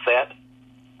people upset,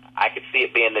 I could see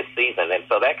it being this season. And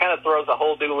so that kind of throws a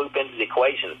whole new loop into the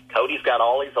equation. Cody's got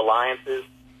all these alliances.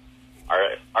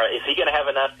 Is he going to have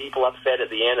enough people upset at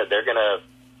the end that they're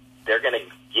going to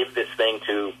give this thing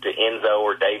to Enzo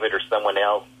or David or someone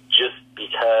else just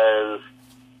because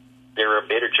they're a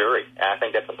bitter jury? I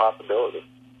think that's a possibility.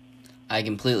 I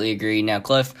completely agree. Now,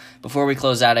 Cliff, before we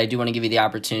close out, I do want to give you the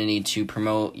opportunity to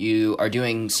promote. You are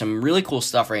doing some really cool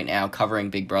stuff right now covering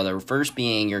Big Brother. First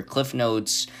being your Cliff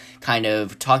Notes, kind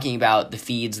of talking about the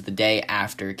feeds the day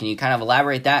after. Can you kind of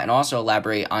elaborate that and also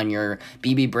elaborate on your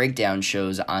BB Breakdown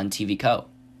shows on TV Co?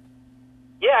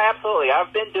 Yeah, absolutely.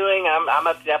 I've been doing, I'm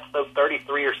up to episode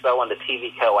 33 or so on the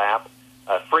TV Co app.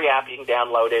 A free app, you can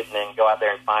download it and then go out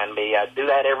there and find me. I do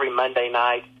that every Monday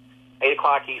night. 8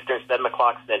 o'clock Eastern, 7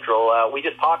 o'clock Central. We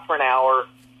just talk for an hour.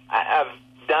 I've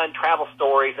done travel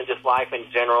stories and just life in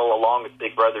general along with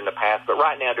Big Brother in the past, but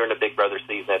right now during the Big Brother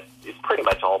season, it's pretty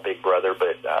much all Big Brother,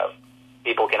 but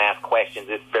people can ask questions.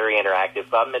 It's very interactive,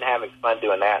 so I've been having fun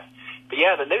doing that. But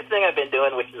yeah, the new thing I've been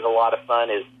doing, which is a lot of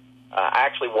fun, is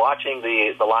actually watching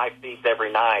the live feeds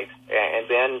every night, and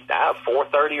then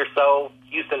 4:30 or so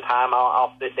Houston time,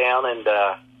 I'll sit down and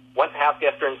once the house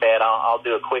guests are in bed, I'll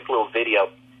do a quick little video.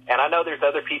 And I know there's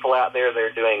other people out there that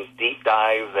are doing deep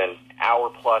dives and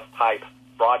hour-plus type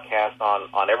broadcasts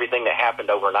on everything that happened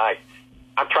overnight.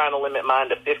 I'm trying to limit mine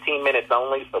to 15 minutes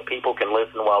only so people can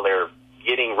listen while they're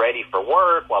getting ready for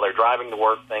work, while they're driving to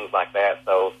work, things like that.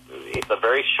 So it's a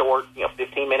very short,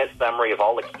 15-minute summary of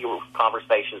all the key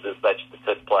conversations and such that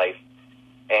took place.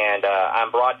 And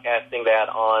I'm broadcasting that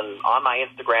on my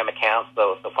Instagram account,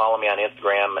 so follow me on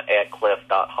Instagram at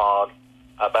cliff.hog.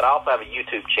 But I also have a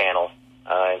YouTube channel.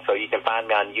 And so you can find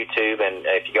me on YouTube, and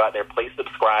if you go out there, please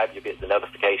subscribe. You'll get the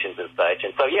notifications and such.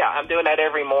 And so, yeah, I'm doing that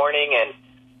every morning, and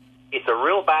it's a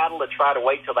real battle to try to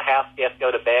wait till the house guests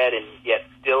go to bed and yet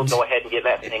still go ahead and get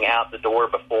that thing out the door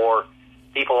before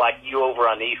people like you over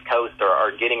on the East Coast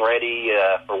are getting ready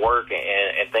for work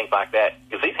and things like that.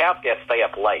 Because these house guests stay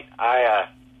up late. I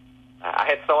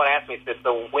had someone ask me, said,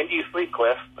 "So when do you sleep,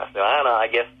 Cliff?" I said, "I don't know. I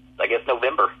guess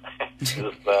November."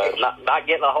 not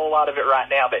getting a whole lot of it right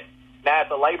now, but. Now,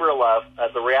 it's a labor of love.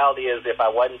 The reality is, if I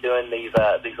wasn't doing these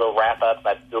little wrap-ups,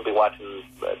 I'd still be watching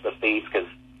the feeds because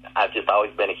I've just always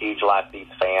been a huge live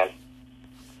feeds fan.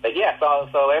 But, yeah,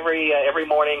 so every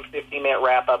morning, 15-minute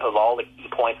wrap-up of all the key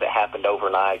points that happened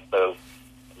overnight. So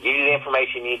give you the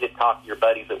information you need to talk to your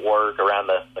buddies at work, around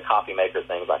the coffee maker,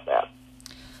 things like that.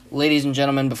 Ladies and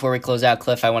gentlemen, before we close out,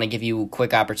 Cliff, I want to give you a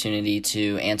quick opportunity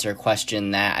to answer a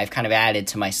question that I've kind of added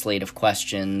to my slate of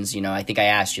questions. I think I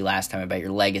asked you last time about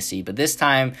your legacy, but this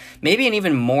time, maybe an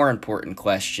even more important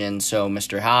question. So,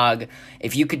 Mr. Hogg,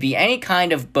 if you could be any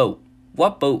kind of boat,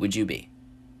 what boat would you be?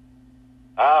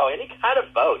 Oh, any kind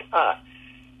of boat, huh?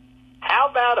 How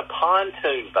about a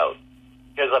pontoon boat?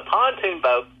 Because a pontoon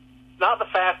boat, not the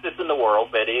fastest in the world,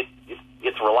 but it's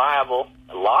It's reliable.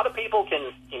 A lot of people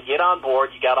can get on board.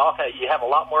 You have a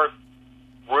lot more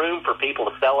room for people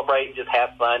to celebrate and just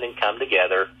have fun and come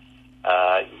together.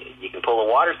 You can pull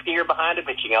a water skier behind it,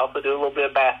 but you can also do a little bit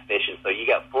of bass fishing. So you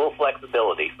got full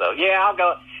flexibility. So yeah,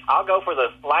 I'll go for the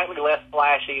slightly less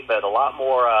flashy, but a lot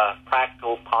more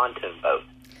practical pontoon boat.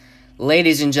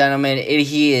 Ladies and gentlemen,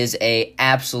 he is a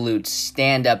absolute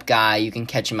stand-up guy. You can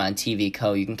catch him on TV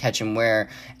Co. You can catch him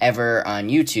wherever on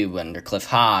YouTube under Cliff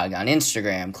Hogg, on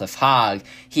Instagram, Cliff Hogg.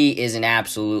 He is an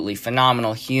absolutely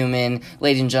phenomenal human.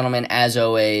 Ladies and gentlemen, as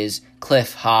always,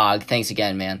 Cliff Hogg. Thanks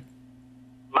again, man.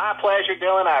 My pleasure,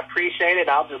 Dylan. I appreciate it.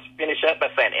 I'll just finish up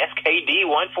by saying SKD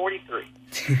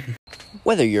 143.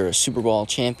 Whether you're a Super Bowl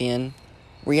champion,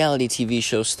 reality TV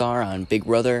show star on Big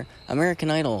Brother,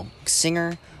 American Idol,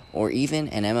 singer, or even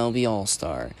an MLB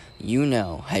All-Star, you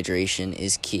know hydration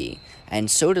is key. And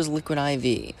so does Liquid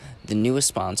IV, the newest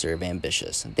sponsor of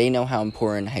Ambitious. They know how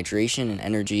important hydration and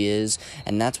energy is,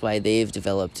 and that's why they've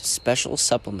developed special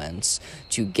supplements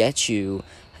to get you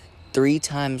 3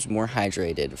 times more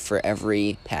hydrated for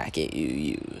every packet you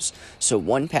use. So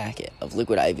 1 packet of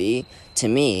Liquid IV, to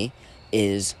me,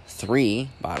 is 3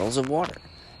 bottles of water.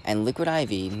 And Liquid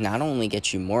IV not only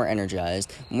gets you more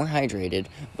energized, more hydrated,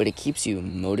 but it keeps you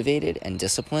motivated and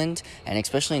disciplined. And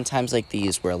especially in times like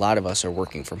these where a lot of us are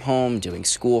working from home, doing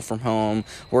school from home,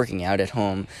 working out at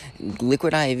home,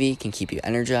 Liquid IV can keep you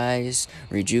energized,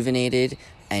 rejuvenated,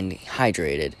 and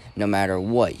hydrated no matter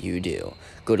what you do.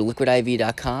 Go to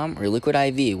liquidiv.com or Liquid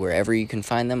IV wherever you can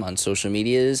find them on social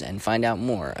medias and find out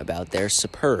more about their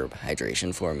superb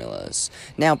hydration formulas.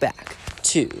 Now back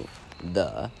to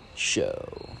the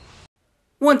show.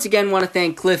 Once again, want to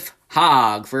thank Cliff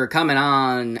Hogg for coming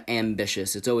on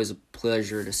Ambitious. It's always a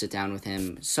pleasure to sit down with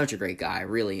him. Such a great guy,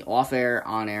 really. Off air,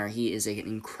 on air, he is an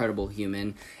incredible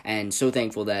human, and so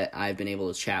thankful that I've been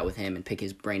able to chat with him and pick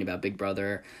his brain about Big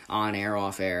Brother, on air,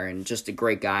 off air, and just a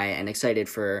great guy, and excited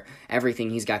for everything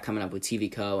he's got coming up with TV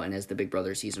Co. and as the Big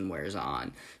Brother season wears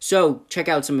on. So, check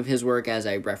out some of his work, as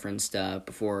I referenced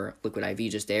before Liquid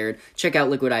IV just aired. Check out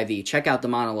Liquid IV. Check out the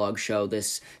Monologue Show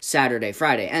this Saturday,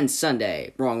 Friday, and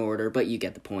Sunday. Wrong order, but you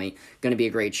get the point. Going to be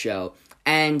a great show.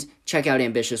 And check out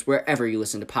Ambitious wherever you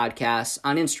listen to podcasts.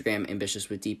 On Instagram, Ambitious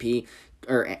with DP,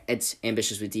 or it's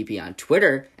Ambitious with DP on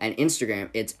Twitter, and Instagram,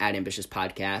 it's at Ambitious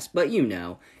Podcast. But you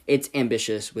know, it's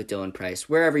Ambitious with Dylan Price.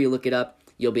 Wherever you look it up,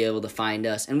 you'll be able to find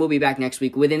us. And we'll be back next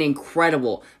week with an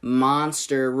incredible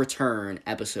monster return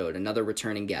episode, another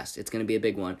returning guest. It's going to be a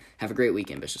big one. Have a great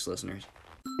week, Ambitious listeners.